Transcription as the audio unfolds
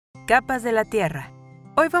Capas de la Tierra.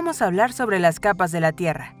 Hoy vamos a hablar sobre las capas de la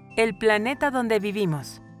Tierra, el planeta donde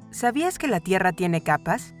vivimos. ¿Sabías que la Tierra tiene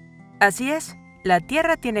capas? Así es, la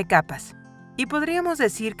Tierra tiene capas, y podríamos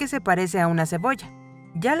decir que se parece a una cebolla.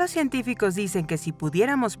 Ya los científicos dicen que si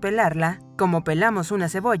pudiéramos pelarla, como pelamos una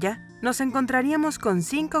cebolla, nos encontraríamos con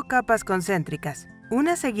 5 capas concéntricas,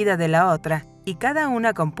 una seguida de la otra, y cada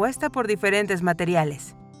una compuesta por diferentes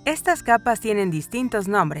materiales. Estas capas tienen distintos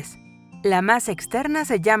nombres. La más externa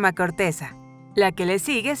se llama corteza. La que le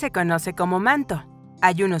sigue se conoce como manto.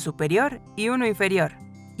 Hay uno superior y uno inferior.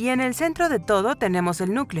 Y en el centro de todo tenemos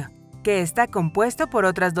el núcleo, que está compuesto por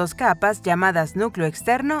otras 2 capas llamadas núcleo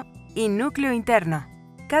externo y núcleo interno.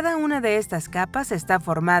 Cada una de estas capas está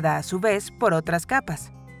formada a su vez por otras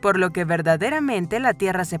capas, por lo que verdaderamente la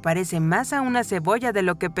Tierra se parece más a una cebolla de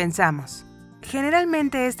lo que pensamos.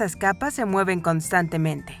 Generalmente estas capas se mueven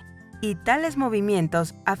constantemente, y tales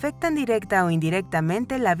movimientos afectan directa o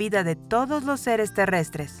indirectamente la vida de todos los seres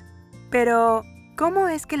terrestres. Pero, ¿cómo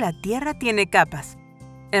es que la Tierra tiene capas?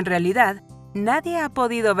 En realidad, nadie ha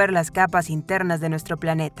podido ver las capas internas de nuestro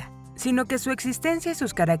planeta, sino que su existencia y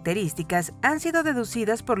sus características han sido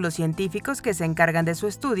deducidas por los científicos que se encargan de su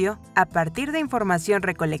estudio a partir de información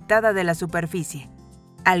recolectada de la superficie.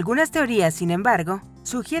 Algunas teorías, sin embargo,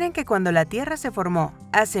 sugieren que cuando la Tierra se formó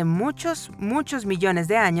hace muchos millones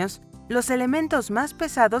de años, los elementos más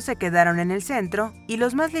pesados se quedaron en el centro y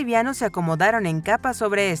los más livianos se acomodaron en capas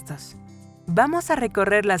sobre estos. Vamos a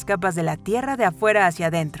recorrer las capas de la Tierra de afuera hacia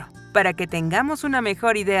adentro, para que tengamos una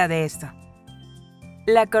mejor idea de esto.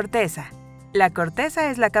 La corteza. La corteza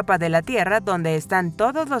es la capa de la Tierra donde están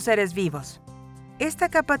todos los seres vivos. Esta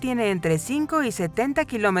capa tiene entre 5 y 70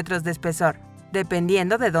 kilómetros de espesor,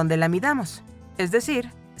 dependiendo de dónde la midamos. Es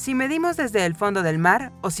decir, si medimos desde el fondo del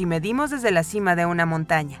mar o si medimos desde la cima de una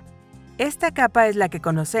montaña. Esta capa es la que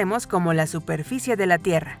conocemos como la superficie de la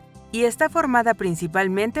Tierra, y está formada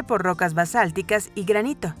principalmente por rocas basálticas y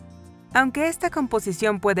granito, aunque esta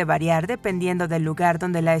composición puede variar dependiendo del lugar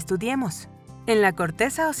donde la estudiemos. En la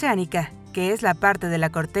corteza oceánica, que es la parte de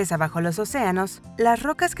la corteza bajo los océanos, las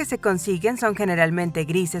rocas que se consiguen son generalmente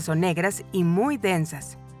grises o negras y muy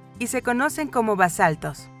densas, y se conocen como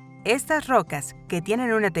basaltos. Estas rocas, que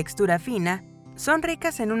tienen una textura fina, son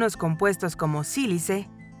ricas en unos compuestos como sílice,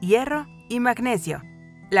 hierro y magnesio.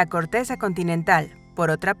 La corteza continental, por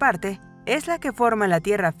otra parte, es la que forma la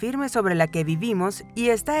tierra firme sobre la que vivimos y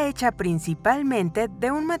está hecha principalmente de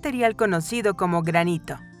un material conocido como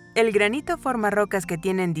granito. El granito forma rocas que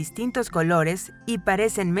tienen distintos colores y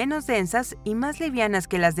parecen menos densas y más livianas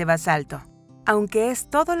que las de basalto. Aunque es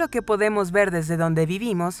todo lo que podemos ver desde donde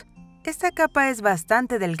vivimos, esta capa es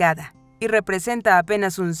bastante delgada y representa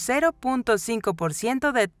apenas un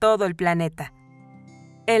 0.5% de todo el planeta.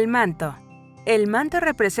 El manto. El manto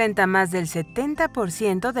representa más del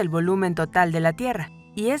 70% del volumen total de la Tierra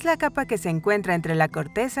y es la capa que se encuentra entre la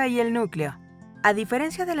corteza y el núcleo. A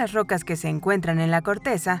diferencia de las rocas que se encuentran en la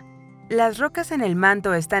corteza, las rocas en el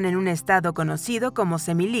manto están en un estado conocido como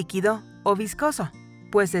semilíquido o viscoso,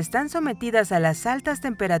 pues están sometidas a las altas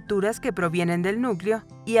temperaturas que provienen del núcleo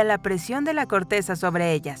y a la presión de la corteza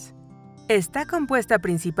sobre ellas. Está compuesta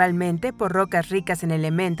principalmente por rocas ricas en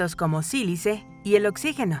elementos como sílice y el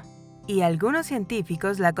oxígeno, y algunos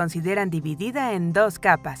científicos la consideran dividida en 2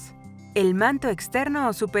 capas. El manto externo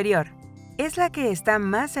o superior es la que está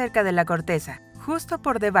más cerca de la corteza, justo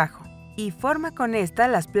por debajo, y forma con esta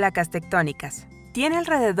las placas tectónicas. Tiene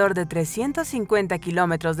alrededor de 350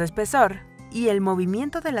 kilómetros de espesor, y el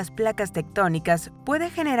movimiento de las placas tectónicas puede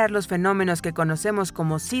generar los fenómenos que conocemos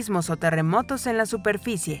como sismos o terremotos en la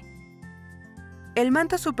superficie. El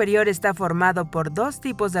manto superior está formado por 2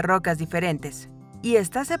 tipos de rocas diferentes, y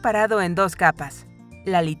está separado en 2 capas,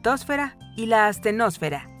 la litósfera y la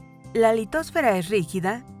astenosfera. La litósfera es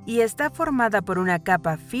rígida y está formada por una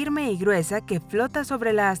capa firme y gruesa que flota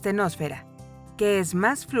sobre la astenosfera, que es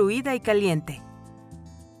más fluida y caliente.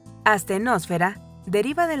 Astenosfera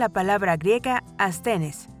deriva de la palabra griega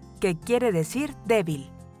asthenes, que quiere decir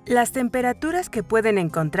débil. Las temperaturas que pueden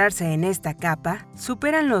encontrarse en esta capa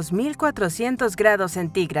superan los 1400 grados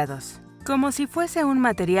centígrados, como si fuese un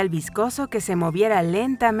material viscoso que se moviera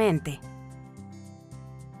lentamente.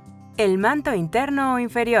 El manto interno o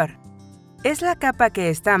inferior es la capa que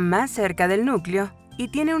está más cerca del núcleo y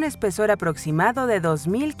tiene un espesor aproximado de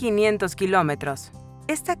 2500 kilómetros.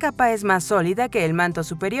 Esta capa es más sólida que el manto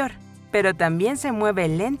superior, pero también se mueve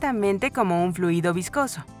lentamente como un fluido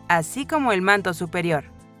viscoso, así como el manto superior.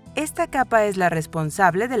 Esta capa es la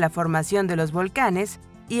responsable de la formación de los volcanes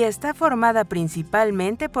y está formada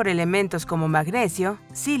principalmente por elementos como magnesio,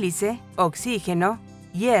 sílice, oxígeno,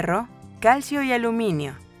 hierro, calcio y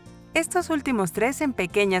aluminio. estos últimos tres en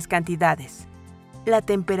pequeñas cantidades. La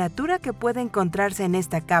temperatura que puede encontrarse en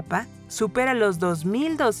esta capa supera los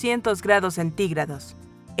 2200 grados centígrados.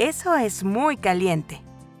 Eso es muy caliente.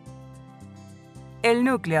 El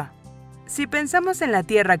núcleo. Si pensamos en la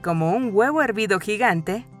Tierra como un huevo hervido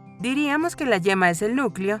gigante, diríamos que la yema es el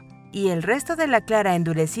núcleo y el resto de la clara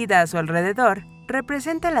endurecida a su alrededor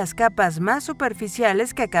representa las capas más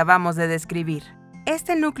superficiales que acabamos de describir.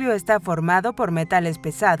 Este núcleo está formado por metales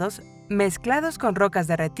pesados mezclados con rocas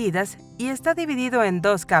derretidas y está dividido en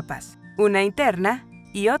dos capas, una interna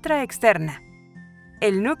y otra externa.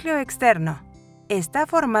 El núcleo externo está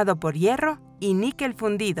formado por hierro y níquel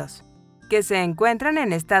fundidos, que se encuentran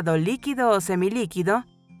en estado líquido o semilíquido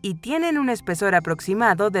y tienen un espesor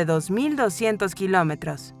aproximado de 2200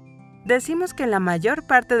 kilómetros. Decimos que la mayor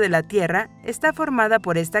parte de la Tierra está formada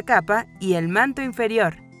por esta capa y el manto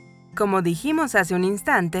inferior. Como dijimos hace un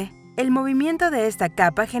instante, el movimiento de esta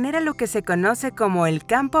capa genera lo que se conoce como el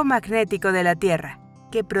campo magnético de la Tierra,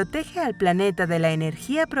 que protege al planeta de la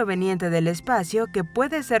energía proveniente del espacio que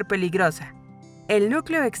puede ser peligrosa. El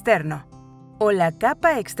núcleo externo, o la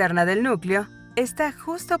capa externa del núcleo, está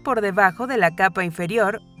justo por debajo de la capa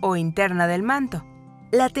inferior o interna del manto.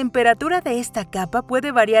 La temperatura de esta capa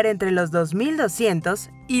puede variar entre los 2200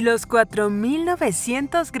 y los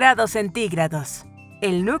 4900 grados centígrados.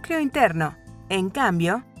 El núcleo interno, en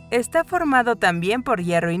cambio, está formado también por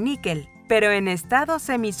hierro y níquel, pero en estado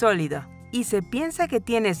semisólido, y se piensa que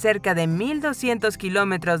tiene cerca de 1200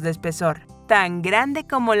 kilómetros de espesor, tan grande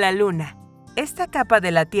como la Luna. Esta capa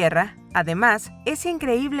de la Tierra, además, es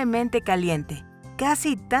increíblemente caliente,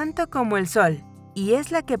 casi tanto como el Sol, y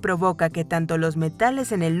es la que provoca que tanto los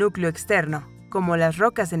metales en el núcleo externo como las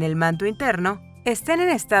rocas en el manto interno estén en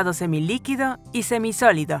estado semilíquido y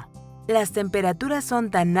semisólido. Las temperaturas son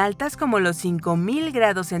tan altas como los 5000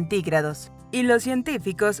 grados centígrados, y los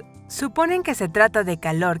científicos suponen que se trata de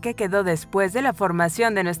calor que quedó después de la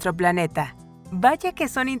formación de nuestro planeta. Vaya que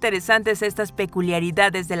son interesantes estas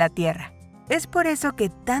peculiaridades de la Tierra. Es por eso que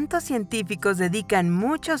tantos científicos dedican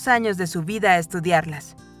muchos años de su vida a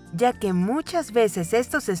estudiarlas, ya que muchas veces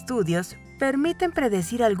estos estudios permiten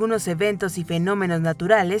predecir algunos eventos y fenómenos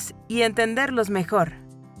naturales y entenderlos mejor.